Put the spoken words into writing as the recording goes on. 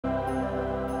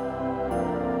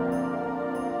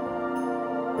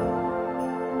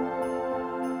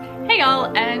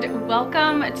and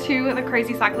welcome to the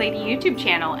Crazy Sock Lady YouTube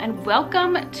channel, and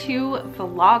welcome to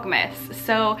Vlogmas.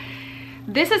 So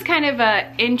this is kind of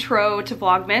a intro to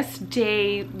Vlogmas,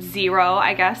 day 0,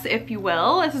 I guess, if you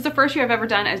will. This is the first year I've ever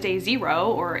done as day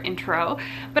 0 or intro,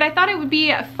 but I thought it would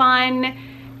be fun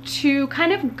to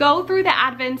kind of go through the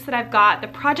advents that I've got, the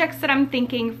projects that I'm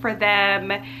thinking for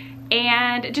them,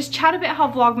 and just chat a bit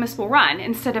how Vlogmas will run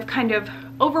instead of kind of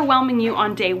overwhelming you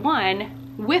on day 1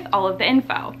 with all of the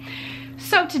info.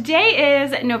 So today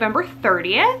is November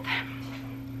 30th.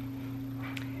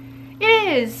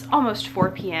 It is almost 4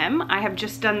 p.m. I have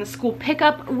just done the school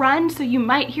pickup run, so you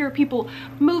might hear people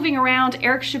moving around.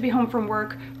 Eric should be home from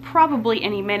work probably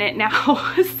any minute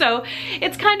now. So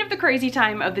it's kind of the crazy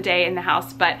time of the day in the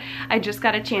house, but I just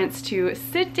got a chance to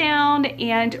sit down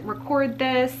and record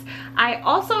this. I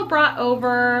also brought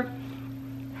over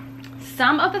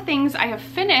some of the things I have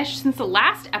finished since the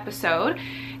last episode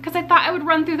because I thought I would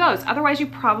run through those. Otherwise you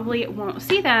probably won't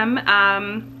see them.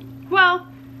 Well,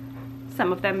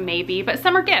 some of them maybe, but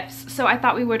some are gifts. So I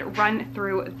thought we would run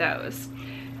through those.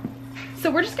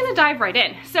 So we're just gonna dive right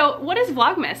in. So what is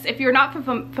Vlogmas? If you're not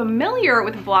familiar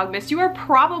with Vlogmas, you are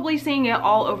probably seeing it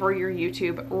all over your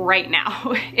YouTube right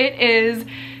now. It is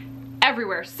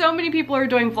everywhere. So many people are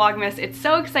doing Vlogmas. It's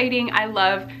so exciting. I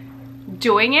love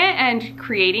doing it and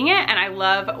creating it, and I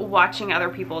love watching other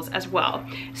people's as well.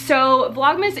 So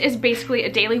Vlogmas is basically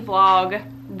a daily vlog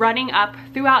running up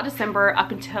throughout December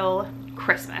up until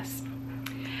Christmas.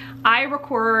 I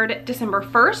record December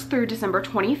 1st through December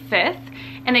 25th,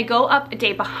 and they go up a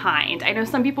day behind. I know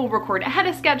some people record ahead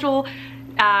of schedule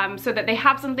so that they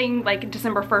have something like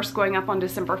December 1st going up on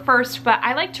December 1st, but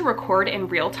I like to record in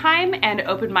real time and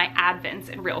open my advents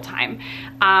in real time.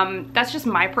 That's just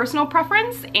my personal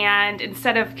preference, and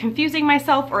instead of confusing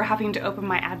myself or having to open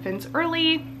my advents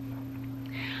early,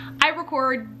 I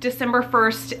record December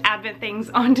 1st advent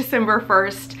things on December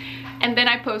 1st, and then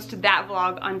I post that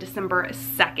vlog on December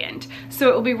 2nd. So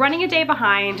it will be running a day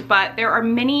behind, but there are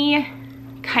many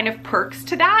kind of perks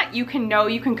to that. You can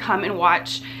come and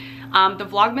watch the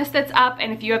Vlogmas that's up,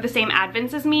 and if you have the same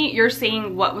advents as me, you're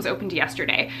seeing what was opened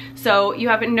yesterday. So you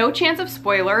have no chance of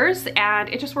spoilers, and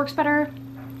it just works better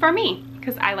for me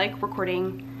because I like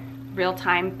recording real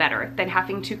time better than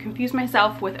having to confuse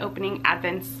myself with opening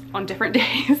advents on different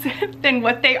days than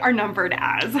what they are numbered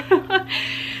as.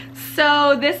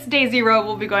 So this day 0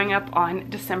 will be going up on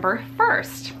December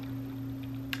 1st.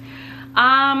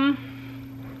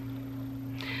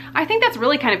 I think that's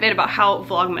really kind of it about how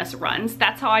Vlogmas runs.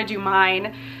 That's how I do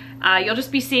mine. You'll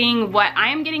just be seeing what I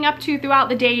am getting up to throughout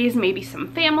the days, maybe some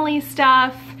family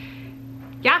stuff.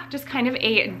 Yeah, just kind of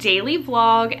a daily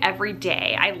vlog every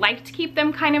day. I like to keep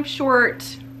them kind of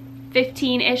short,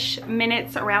 15-ish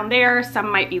minutes around there.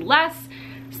 Some might be less,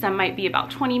 some might be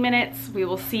about 20 minutes. We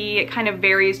will see, it kind of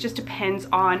varies, just depends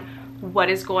on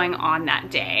what is going on that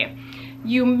day.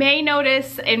 You may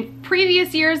notice in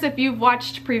previous years, if you've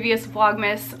watched previous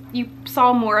Vlogmas, you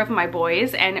saw more of my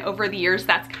boys, and over the years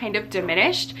that's kind of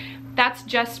diminished. That's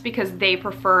just because they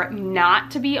prefer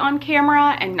not to be on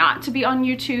camera and not to be on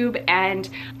YouTube, and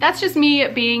that's just me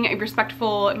being a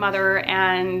respectful mother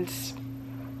and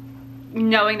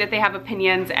knowing that they have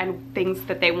opinions and things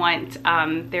that they want.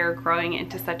 They're growing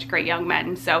into such great young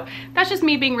men, so that's just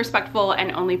me being respectful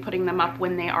and only putting them up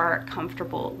when they are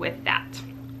comfortable with that.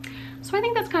 So I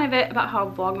think that's kind of it about how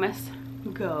Vlogmas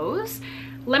goes.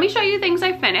 Let me show you things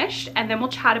I finished, and then we'll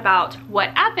chat about what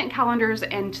advent calendars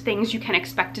and things you can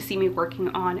expect to see me working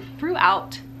on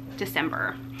throughout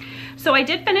December. So I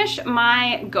did finish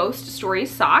my Ghost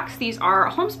Stories socks. These are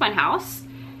Homespun House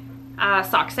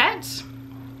sock set.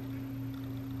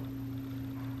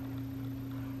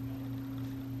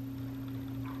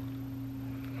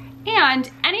 And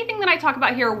anything that I talk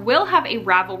about here will have a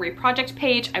Ravelry project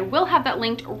page. I will have that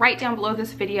linked right down below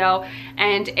this video,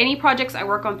 and any projects I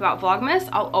work on throughout Vlogmas,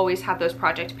 I'll always have those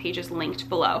project pages linked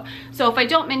below. So if I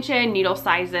don't mention needle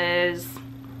sizes,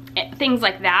 things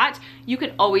like that, you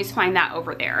can always find that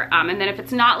over there. And then if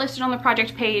it's not listed on the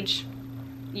project page,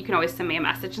 you can always send me a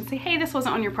message and say, hey, this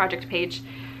wasn't on your project page.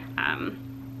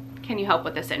 Can you help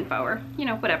with this info? Or, you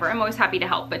know, whatever. I'm always happy to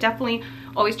help, but definitely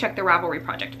always check the Ravelry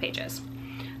project pages.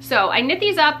 So I knit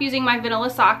these up using my Vanilla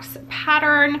Socks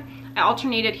pattern. I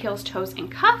alternated heels, toes,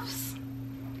 and cuffs.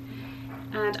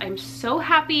 And I'm so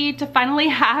happy to finally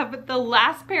have the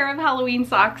last pair of Halloween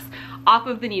socks off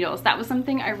of the needles. That was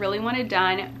something I really wanted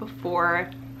done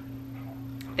before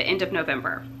the end of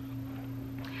November.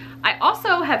 I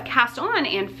also have cast on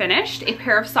and finished a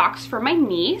pair of socks for my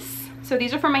niece. So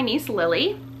these are for my niece,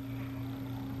 Lily.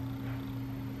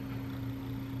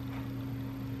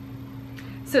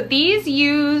 So these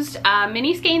used a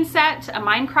mini skein set, a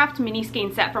Minecraft mini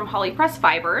skein set from Holly Press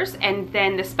Fibers, and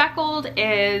then the speckled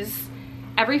is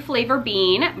Every Flavor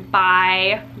Bean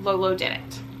by Lolo Did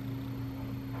It.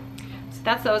 So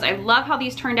that's those. I love how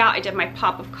these turned out. I did my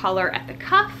pop of color at the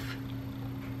cuff.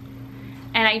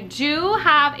 And I do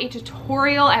have a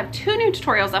tutorial. I have 2 new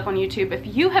tutorials up on YouTube.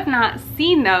 If you have not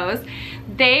seen those,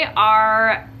 they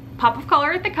are pop of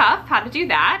color at the cuff, how to do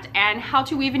that, and how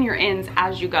to weave in your ends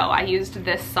as you go. I used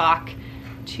this sock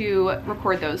to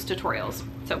record those tutorials.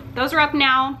 So those are up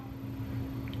now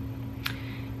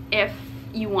if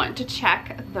you want to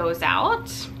check those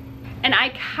out. And I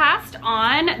cast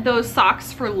on those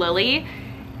socks for Lily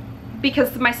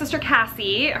because my sister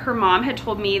Cassie, her mom, had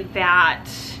told me that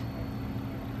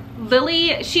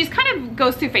Lily, she's kind of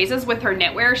goes through phases with her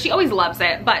knitwear. She always loves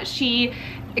it, but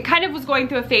it kind of was going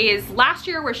through a phase last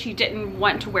year where she didn't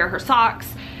want to wear her socks.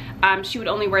 She would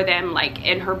only wear them like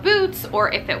in her boots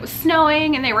or if it was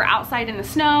snowing and they were outside in the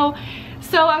snow.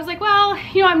 So I was like, well,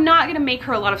 you know, I'm not gonna make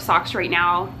her a lot of socks right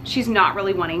now. She's not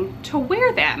really wanting to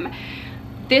wear them.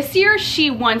 This year,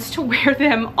 she wants to wear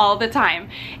them all the time.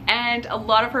 And a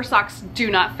lot of her socks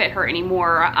do not fit her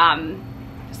anymore.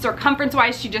 Circumference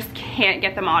wise, she just can't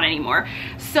get them on anymore.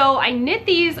 So I knit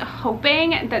these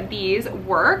hoping that these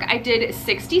work. I did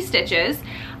 60 stitches.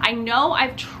 I know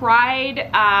I've tried,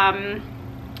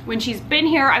 when she's been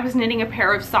here, I was knitting a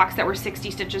pair of socks that were 60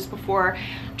 stitches before,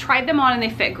 tried them on and they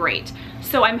fit great.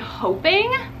 So I'm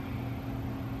hoping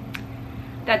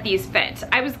that these fit.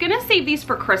 I was gonna save these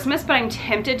for Christmas, but I'm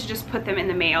tempted to just put them in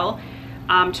the mail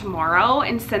tomorrow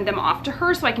and send them off to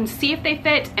her so I can see if they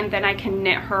fit, and then I can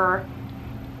knit her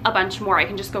a bunch more. I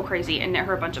can just go crazy and knit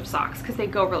her a bunch of socks because they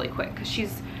go really quick because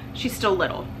she's still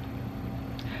little.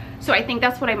 So I think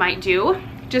that's what I might do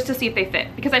just to see if they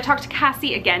fit, because I talked to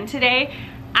Cassie again today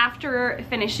after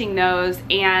finishing those,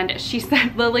 and she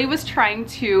said Lily was trying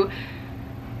to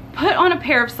put on a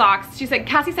pair of socks. She said,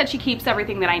 Cassie said she keeps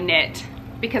everything that I knit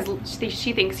because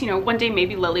she thinks, you know, one day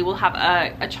maybe Lily will have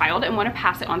a child and want to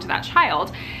pass it on to that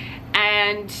child.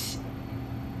 And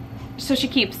so she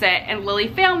keeps it, and Lily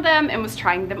found them and was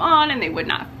trying them on and they would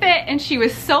not fit, and she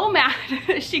was so mad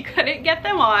she couldn't get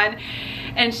them on,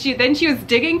 and then she was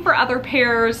digging for other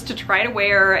pairs to try to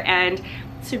wear. And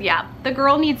so yeah, the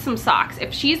girl needs some socks.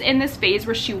 If she's in this phase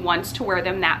where she wants to wear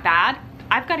them that bad,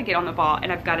 I've got to get on the ball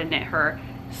and I've got to knit her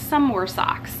some more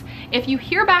socks. If you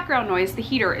hear background noise, the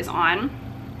heater is on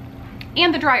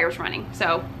and the dryer's running,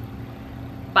 so,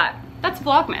 but that's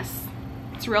Vlogmas.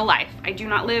 It's real life. I do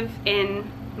not live in,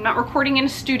 I'm not recording in a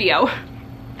studio.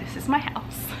 This is my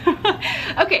house.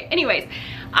 Okay, anyways,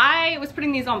 I was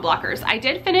putting these on blockers. I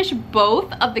did finish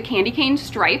both of the candy cane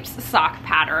stripes sock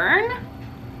pattern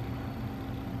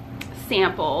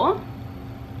sample.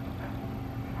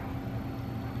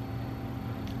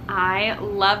 I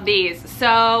love these.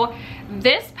 So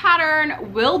this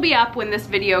pattern will be up when this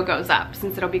video goes up,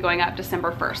 since it'll be going up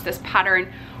December 1st. This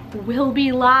pattern will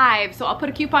be live. So I'll put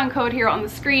a coupon code here on the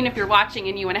screen if you're watching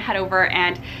and you want to head over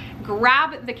and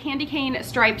grab the candy cane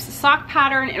stripes sock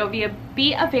pattern. It'll be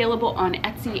available on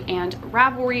Etsy and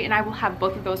Ravelry, and I will have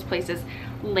both of those places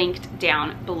linked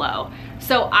down below.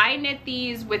 So I knit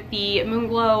these with the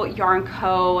Moonglow Yarn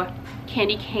Co.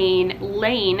 Candy Cane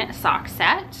Lane sock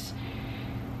set.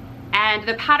 And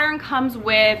the pattern comes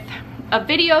with a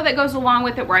video that goes along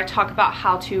with it where I talk about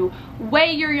how to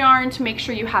weigh your yarn to make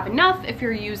sure you have enough if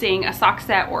you're using a sock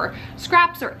set or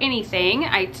scraps or anything.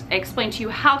 I explain to you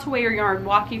how to weigh your yarn,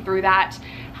 walk you through that,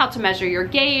 how to measure your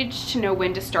gauge to know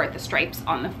when to start the stripes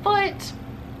on the foot.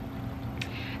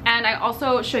 And I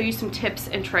also show you some tips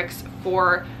and tricks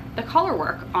for the collar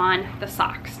work on the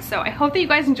socks. So I hope that you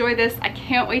guys enjoy this. I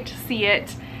can't wait to see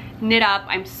it knit up.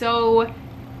 I'm so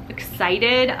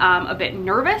excited, a bit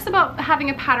nervous about having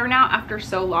a pattern out after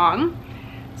so long.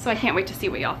 So I can't wait to see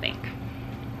what y'all think.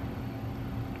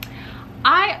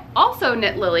 I also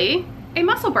knit Lily a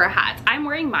muscle burr hat. I'm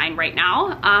wearing mine right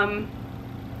now.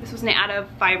 This was knit out of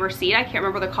Fiber Seed. I can't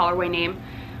remember the colorway name,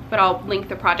 but I'll link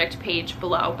the project page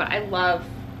below. But I love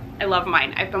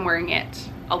mine. I've been wearing it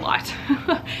a lot.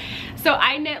 So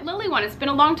I knit Lily one. It's been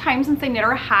a long time since I knit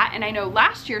her a hat, and I know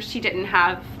last year she didn't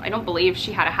have, I don't believe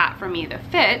she had a hat for me that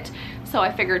fit, so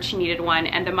I figured she needed one.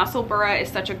 And the muscle burra is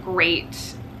such a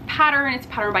great pattern. It's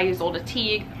patterned by Isolde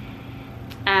Teague,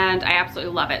 and I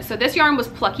absolutely love it. So this yarn was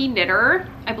Plucky Knitter.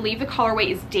 I believe the colorway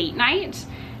is Date Night.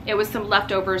 It was some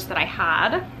leftovers that I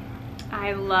had.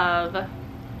 I love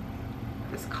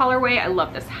this colorway. I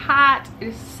love this hat. It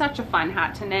is such a fun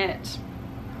hat to knit.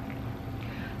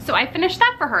 So I finished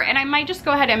that for her, and I might just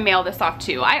go ahead and mail this off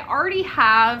too. I already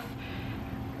have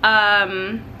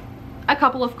a a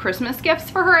couple of Christmas gifts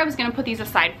for her. I was gonna put these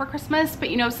aside for Christmas, but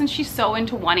you know, since she's so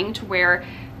into wanting to wear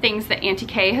things that Auntie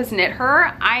Kay has knit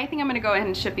her, I think I'm gonna go ahead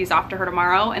and ship these off to her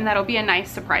tomorrow, and that'll be a nice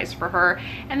surprise for her.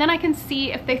 And then I can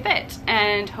see if they fit,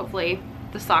 and hopefully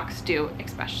the socks do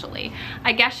especially.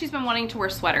 I guess she's been wanting to wear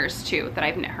sweaters too that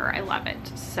I've knit her. I love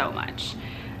it so much.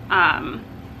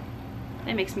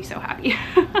 It makes me so happy.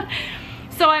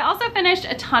 So I also finished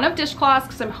a ton of dishcloths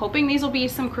because I'm hoping these will be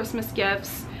some Christmas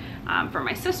gifts for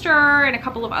my sister and a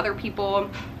couple of other people.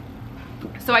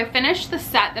 So I finished the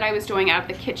set that I was doing out of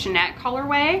the kitchenette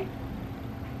colorway.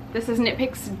 This is Knit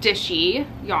Picks Dishy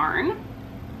yarn.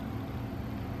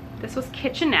 This was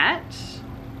kitchenette.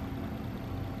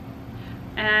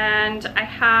 And I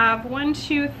have 1,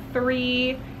 2,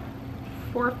 3,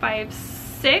 4, 5,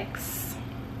 6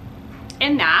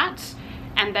 in that.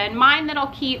 And then mine that I'll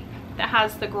keep that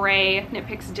has the gray Knit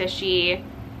Picks Dishy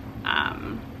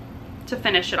to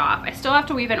finish it off. I still have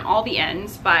to weave in all the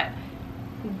ends, but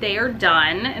they are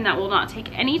done, and that will not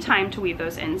take any time to weave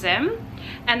those ends in.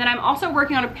 And then I'm also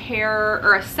working on a pair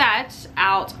or a set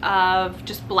out of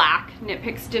just black Knit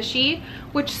Picks Dishy,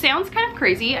 which sounds kind of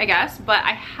crazy, I guess, but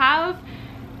I have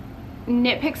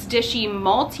Knit Picks Dishy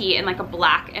multi in like a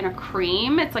black and a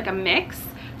cream. It's like a mix.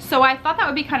 So I thought that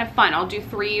would be kind of fun. I'll do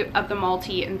 3 of the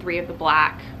multi and 3 of the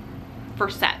black for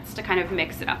sets to kind of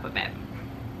mix it up a bit.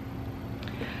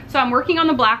 So I'm working on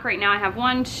the black right now. I have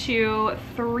 1, 2,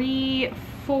 3,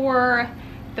 4.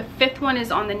 The 5th one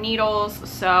is on the needles,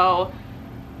 so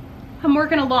I'm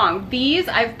working along. These,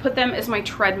 I've put them as my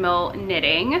treadmill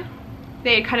knitting.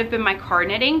 They had kind of been my car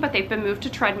knitting, but they've been moved to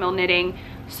treadmill knitting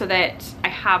so that I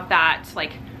have that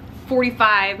like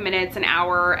 45 minutes, an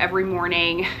hour every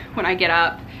morning when I get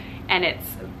up, and it's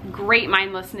great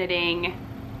mindless knitting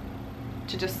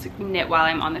to just knit while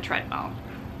I'm on the treadmill.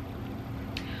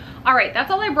 All right, that's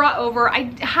all I brought over. I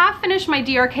have finished my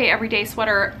DRK everyday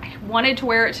sweater. I wanted to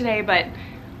wear it today, but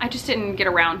I just didn't get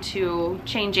around to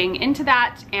changing into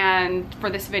that and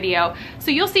for this video. So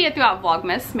you'll see it throughout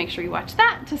Vlogmas. Make sure you watch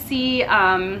that to see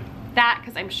that,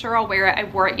 because I'm sure I'll wear it. I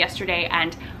wore it yesterday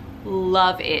and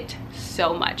love it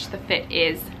so much. The fit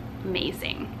is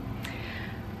amazing.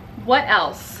 What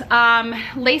else?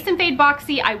 Lace and Fade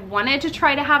Boxy I wanted to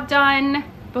try to have done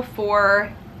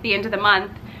before the end of the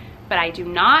month, but I do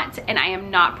not, and I am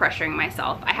not pressuring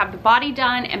myself. I have the body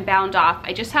done and bound off.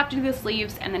 I just have to do the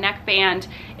sleeves and the neckband.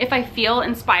 If I feel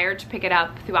inspired to pick it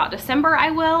up throughout December,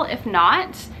 I will. If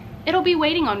not, it'll be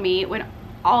waiting on me when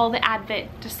all the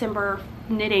Advent December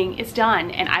knitting is done,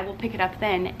 and I will pick it up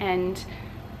then, and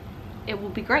it will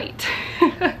be great.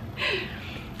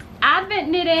 Advent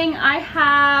knitting, I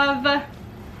have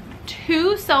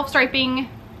 2 self-striping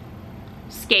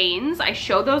skeins. I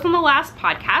showed those on the last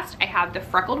podcast. I have the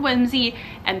Freckled Whimsy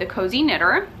and the Cozy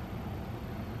Knitter.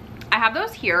 I have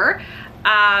those here.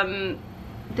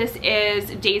 This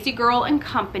is Daisy Girl and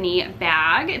Company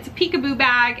bag. It's a peekaboo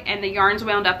bag, and the yarn's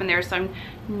wound up in there, so I'm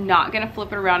not gonna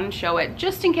flip it around and show it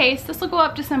just in case. This will go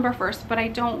up December 1st, but I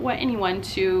don't want anyone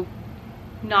to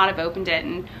not have opened it,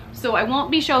 and so I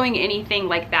won't be showing anything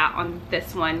like that on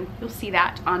this one. You'll see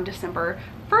that on December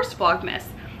 1st Vlogmas.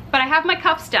 But I have my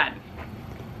cuffs done.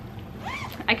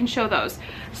 I can show those.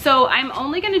 So I'm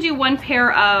only going to do 1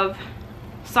 pair of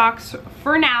socks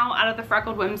for now out of the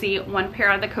Freckled Whimsy, 1 pair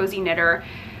out of the Cozy Knitter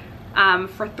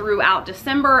for throughout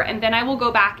December, and then I will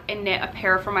go back and knit a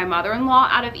pair for my mother-in-law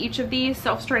out of each of these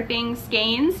self-striping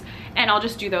skeins, and I'll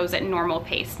just do those at normal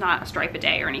pace, not a stripe a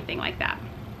day or anything like that.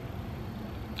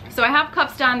 So I have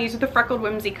cuffs done. These are the Freckled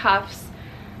Whimsy cuffs,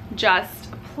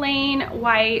 just plain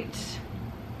white.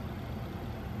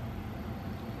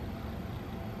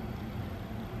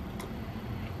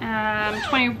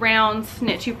 20 rounds,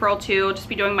 knit 2, purl 2. I'll just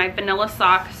be doing my vanilla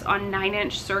socks on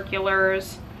 9-inch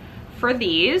circulars for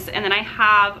these. And then I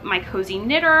have my Cozy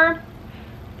Knitter.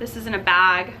 This is in a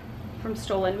bag from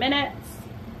Stolen Minutes.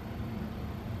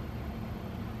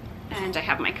 And I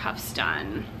have my cuffs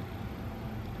done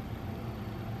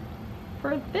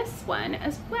for this one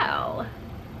as well.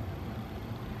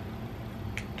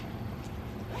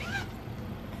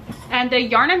 And the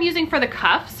yarn I'm using for the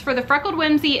cuffs, for the Freckled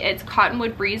Whimsy, it's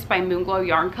Cottonwood Breeze by Moonglow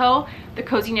Yarn Co. The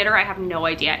Cozy Knitter, I have no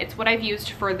idea. It's what I've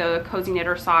used for the Cozy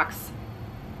Knitter socks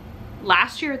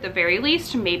last year at the very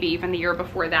least, maybe even the year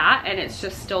before that, and it's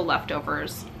just still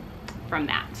leftovers from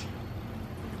that.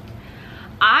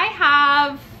 I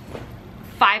have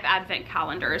 5 advent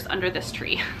calendars under this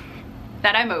tree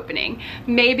that I'm opening.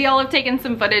 Maybe I'll have taken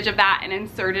some footage of that and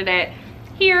inserted it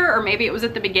here, or maybe it was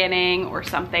at the beginning or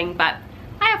something, but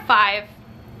I have 5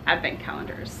 advent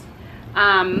calendars.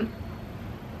 I'll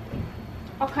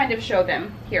kind of show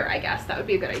them here, I guess. That would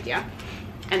be a good idea.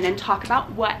 and then talk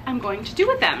about what I'm going to do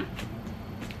with them.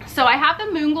 So I have the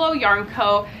Moonglow Yarn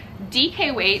Co.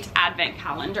 DK Weight Advent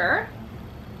Calendar.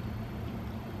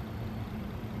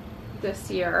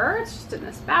 This year, it's just in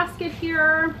this basket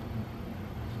here.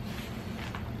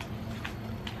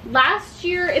 Last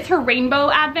year, it's her Rainbow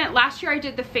Advent. Last year I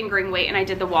did the Fingering Weight and I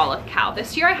did the Wall of Cow.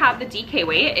 This year I have the DK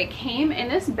Weight. It came in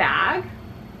this bag.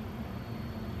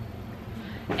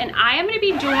 And I am going to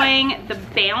be doing the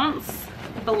Bounce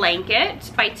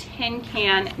Blanket by Tin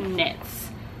Can Knits.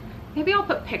 Maybe I'll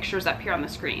put pictures up here on the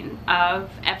screen of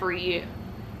every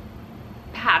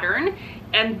pattern,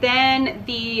 and then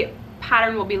the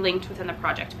pattern will be linked within the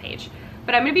project page.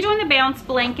 But I'm going to be doing the Bounce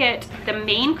Blanket. The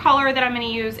main color that I'm going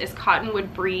to use is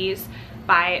Cottonwood Breeze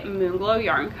by Moonglow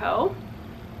Yarn Co.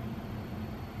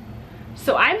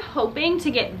 So I'm hoping to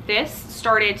get this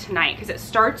started tonight because it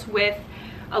starts with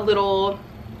a little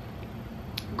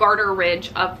garter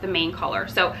ridge of the main color.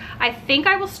 So I think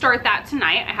I will start that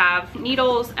tonight. I have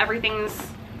needles, everything's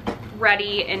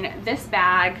ready in this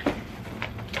bag.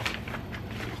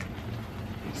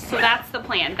 So that's the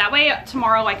plan. That way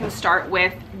tomorrow I can start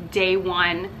with day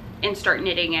one and start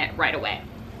knitting it right away.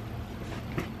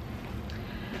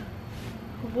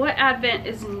 What Advent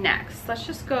is next? Let's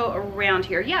just go around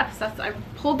here. Yes, I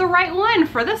pulled the right one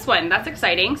for this one. That's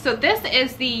exciting. So this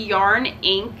is the Yarn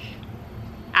Ink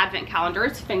Advent Calendar.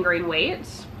 It's Fingering Weight.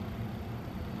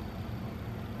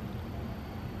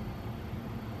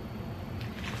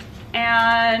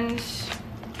 And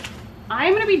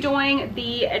I'm going to be doing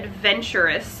the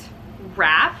Adventurous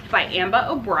Wrap by Amba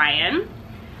O'Brien.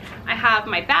 I have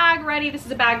my bag ready. This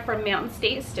is a bag from Mountain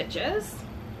State Stitches.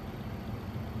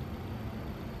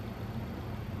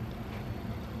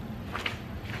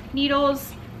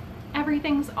 Needles,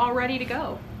 everything's all ready to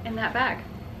go in that bag.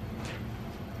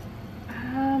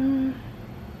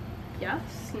 Yes,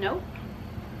 nope.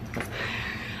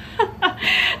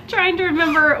 Trying to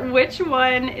remember which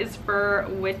one is for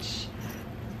which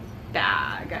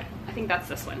bag. I think that's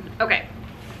this one. Okay.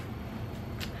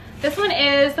 This one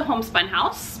is the Homespun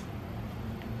House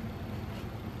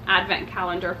Advent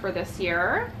Calendar for this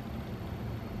year.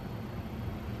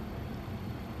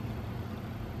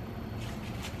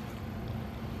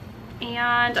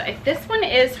 And this one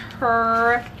is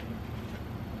her,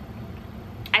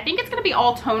 I think it's going to be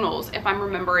all tonals if I'm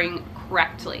remembering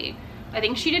correctly. I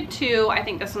think she did two. I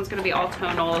think this one's going to be all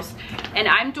tonals. And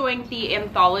I'm doing the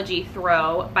Anthology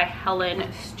Throw by Helen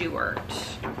Stewart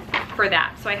for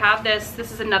that. So I have this.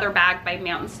 This is another bag by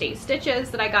Mountain State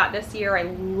Stitches that I got this year. I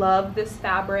love this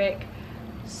fabric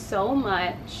so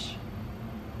much.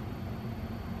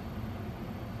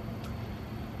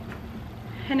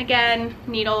 And again,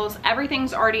 needles,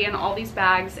 everything's already in all these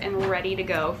bags and ready to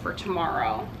go for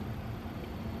tomorrow.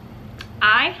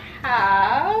 I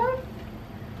have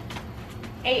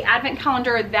a advent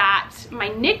calendar that my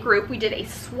knit group, we did a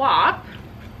swap.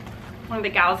 One of the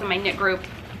gals in my knit group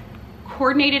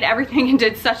coordinated everything and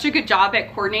did such a good job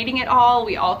at coordinating it all.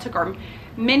 We all took our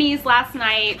minis last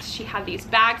night. She had these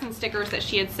bags and stickers that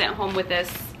she had sent home with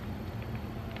us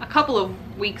a couple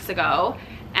of weeks ago,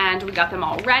 and we got them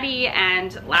all ready.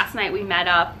 And last night we met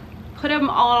up, put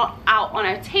them all out on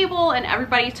a table, and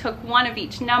everybody took one of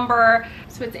each number.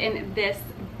 So it's in this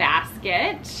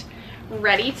basket,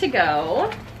 ready to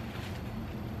go.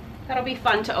 That'll be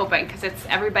fun to open because it's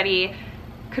everybody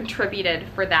contributed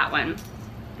for that one.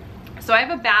 So I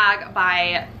have a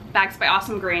Bags by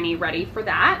Awesome Granny ready for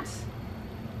that.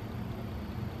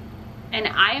 And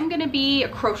I am going to be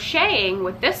crocheting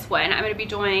with this one. I'm going to be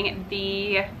doing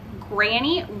the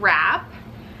Granny Wrap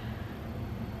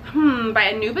by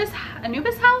Anubis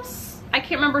House. I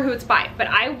can't remember who it's by, but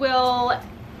I will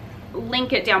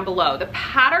link it down below. The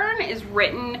pattern is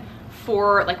written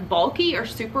for like bulky or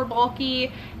super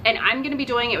bulky, and I'm going to be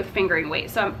doing it with fingering weight.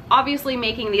 So I'm obviously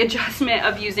making the adjustment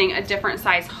of using a different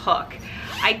size hook.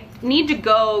 I need to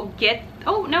go get,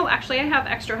 oh no, actually I have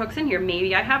extra hooks in here.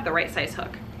 Maybe I have the right size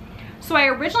hook. So I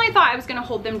originally thought I was going to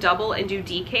hold them double and do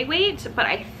DK weight, but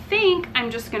I think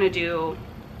I'm just going to do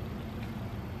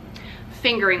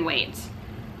fingering weight.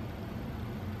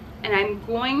 And I'm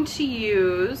going to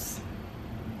use,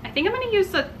 I think I'm going to use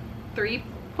the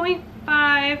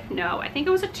 3.5. No, I think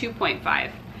it was a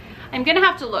 2.5. I'm going to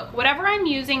have to look. Whatever I'm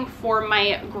using for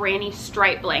my granny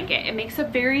stripe blanket, it makes a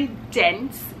very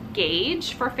dense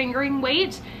gauge for fingering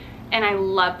weight, and I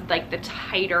love like the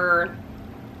tighter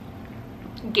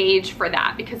gauge for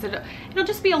that because it'll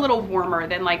just be a little warmer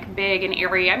than like big and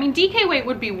airy. I mean, DK weight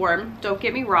would be warm, don't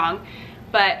get me wrong,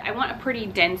 but I want a pretty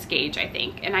dense gauge, I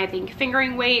think. And I think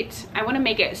fingering weight, I want to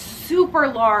make it super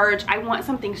large. I want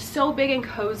something so big and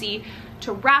cozy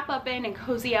to wrap up in and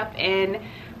cozy up in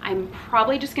I'm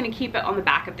probably just gonna keep it on the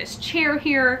back of this chair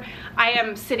here. I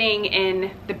am sitting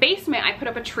in the basement. I put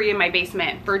up a tree in my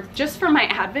basement just for my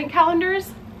advent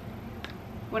calendars.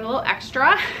 Went a little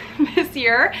extra this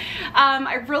year.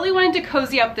 I really wanted to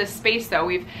cozy up this space though.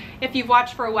 If you've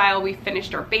watched for a while, we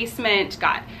finished our basement,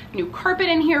 got new carpet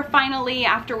in here finally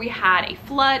after we had a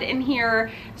flood in here.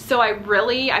 So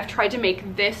I've tried to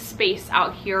make this space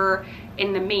out here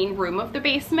in the main room of the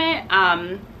basement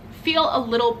feel a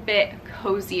little bit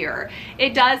cozier.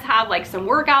 It does have like some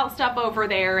workout stuff over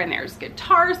there and there's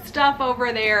guitar stuff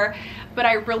over there, but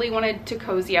I really wanted to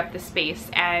cozy up the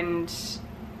space, and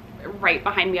right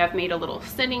behind me I've made a little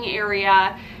sitting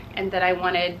area, and that I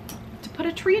wanted to put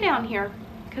a tree down here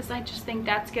because I just think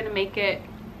that's gonna make it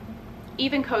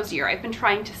even cozier. I've been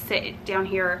trying to sit down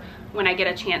here when I get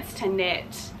a chance to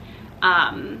knit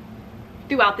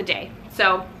throughout the day.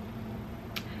 So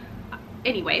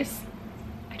anyways,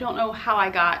 I don't know how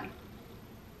I got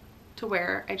to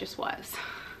where I just was.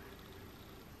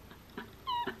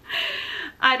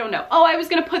 I don't know. Oh, I was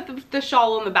gonna put the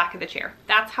shawl on the back of the chair.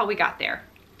 That's how we got there,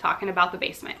 talking about the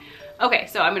basement. Okay,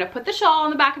 so I'm gonna put the shawl on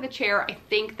the back of the chair. I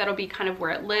think that'll be kind of where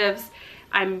it lives.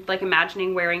 I'm like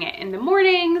imagining wearing it in the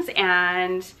mornings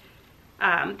and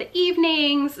the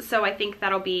evenings. So I think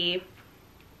that'll be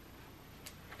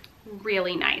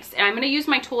really nice. And I'm gonna use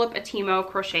my Tulip Atimo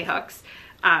crochet hooks.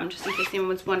 Just in case anyone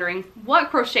was wondering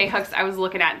what crochet hooks I was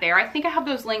looking at there. I think I have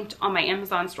those linked on my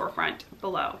Amazon storefront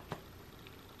below.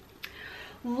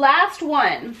 Last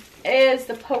one is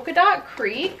the Polka Dot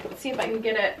Creek. Let's see if I can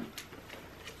get it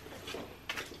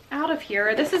out of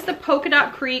here. This is the Polka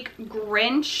Dot Creek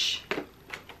Grinch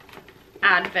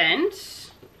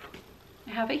Advent. I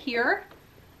have it here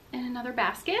in another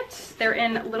basket. They're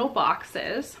in little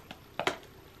boxes.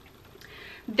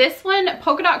 This one,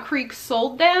 Polka Dot Creek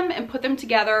sold them and put them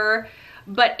together,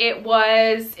 but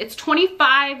it's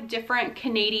 25 different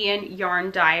Canadian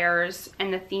yarn dyers,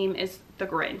 and the theme is the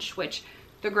Grinch, which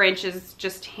the Grinch is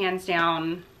just hands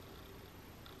down,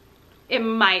 it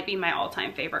might be my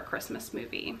all-time favorite Christmas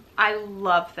movie. I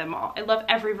love them all. I love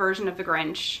every version of the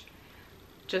Grinch.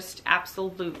 Just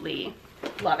absolutely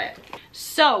love it.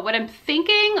 So what I'm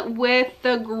thinking with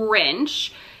the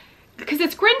Grinch, because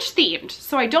it's Grinch themed,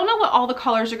 so I don't know what all the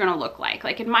colors are gonna look like.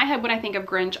 Like in my head, when I think of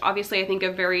Grinch, obviously I think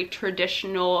of very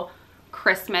traditional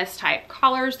Christmas type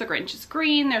colors. The Grinch is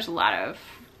green. There's a lot of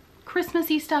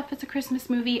Christmassy stuff. It's a Christmas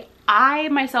movie. I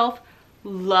myself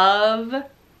love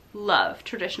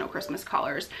traditional Christmas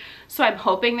colors. So I'm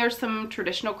hoping there's some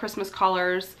traditional Christmas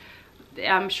colors.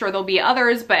 I'm sure there'll be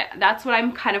others, but that's what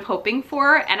I'm kind of hoping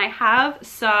for. And I have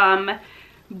some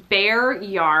Bear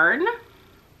yarn.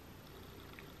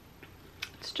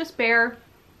 It's just Bear,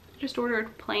 just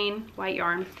ordered plain white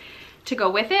yarn to go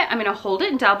with it. I'm gonna hold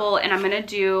it double, and I'm gonna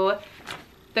do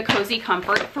the Cozy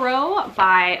Comfort Throw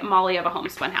by Molly of a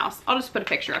Homespun House. I'll just put a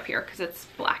picture up here because it's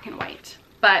black and white.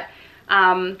 But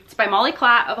it's by Molly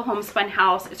Klatt of a Homespun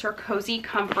House. It's her Cozy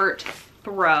Comfort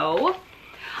Throw.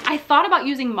 I thought about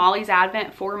using Molly's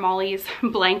Advent for Molly's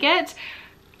blanket,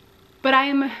 but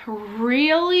I'm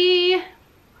really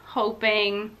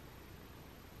hoping,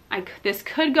 this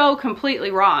could go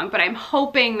completely wrong, but I'm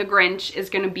hoping the Grinch is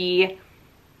gonna be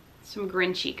some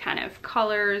Grinchy kind of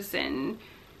colors and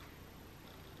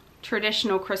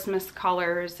traditional Christmas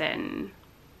colors, and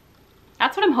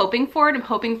that's what I'm hoping for. And I'm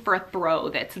hoping for a throw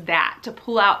that's to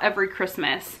pull out every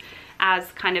Christmas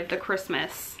as kind of the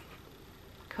Christmas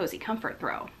Cozy Comfort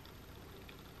Throw,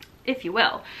 if you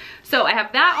will. So I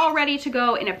have that all ready to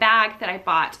go in a bag that I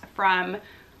bought from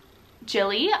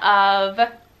Jilly of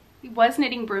Was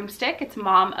Knitting Broomstick. It's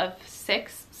mom of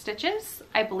 6 stitches,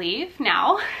 I believe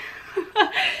now.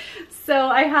 So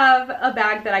I have a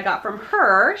bag that I got from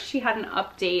her. She had an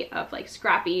update of like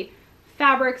scrappy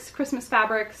fabrics, Christmas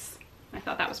fabrics. I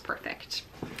thought that was perfect.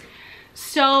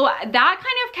 So that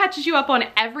kind of catches you up on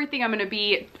everything I'm going to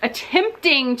be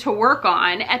attempting to work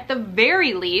on. At the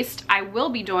very least, I will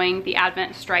be doing the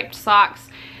Advent striped socks.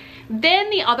 Then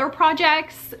the other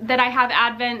projects that I have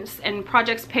Advents and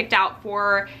projects picked out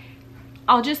for,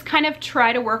 I'll just kind of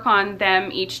try to work on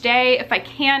them each day. If I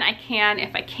can, I can.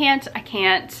 If I can't, I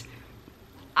can't.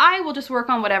 I will just work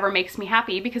on whatever makes me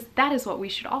happy, because that is what we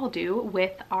should all do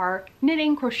with our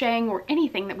knitting, crocheting, or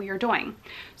anything that we are doing.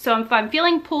 So if I'm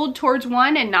feeling pulled towards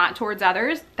one and not towards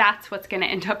others, that's what's going to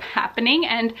end up happening,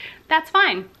 and that's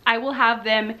fine. I will have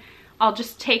them, I'll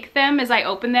just take them as I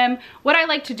open them. What I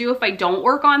like to do if I don't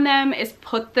work on them is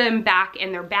put them back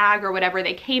in their bag or whatever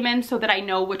they came in, so that I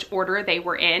know which order they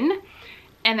were in.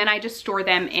 And then I just store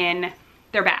them in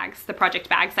their bags, the project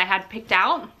bags I had picked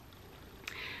out.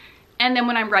 And then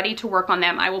when I'm ready to work on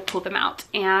them, I will pull them out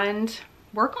and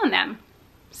work on them.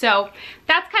 So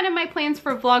that's kind of my plans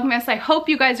for Vlogmas. I hope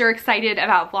you guys are excited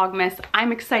about Vlogmas.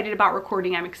 I'm excited about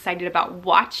recording. I'm excited about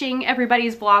watching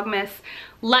everybody's Vlogmas.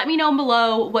 Let me know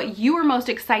below what you are most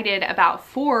excited about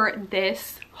for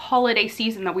this holiday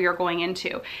season that we are going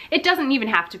into. It doesn't even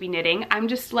have to be knitting.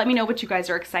 Let me know what you guys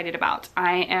are excited about.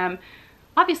 I am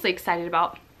obviously excited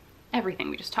about everything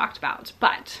we just talked about,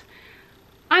 but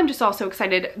I'm just also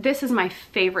excited. This is my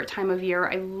favorite time of year.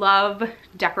 I love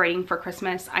decorating for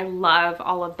Christmas. I love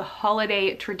all of the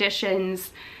holiday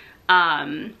traditions,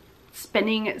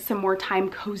 spending some more time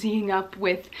cozying up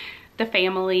with the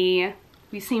family.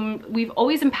 We've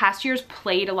always in past years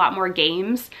played a lot more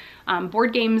games,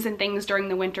 board games and things during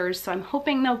the winters, so I'm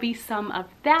hoping there'll be some of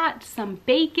that, some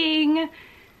baking.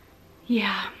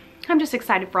 Yeah, I'm just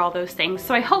excited for all those things.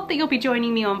 So I hope that you'll be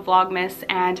joining me on Vlogmas,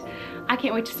 and I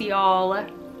can't wait to see y'all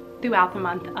throughout the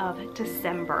month of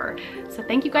December. So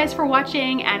thank you guys for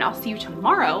watching, and I'll see you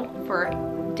tomorrow for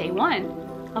day 1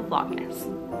 of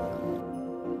Vlogmas.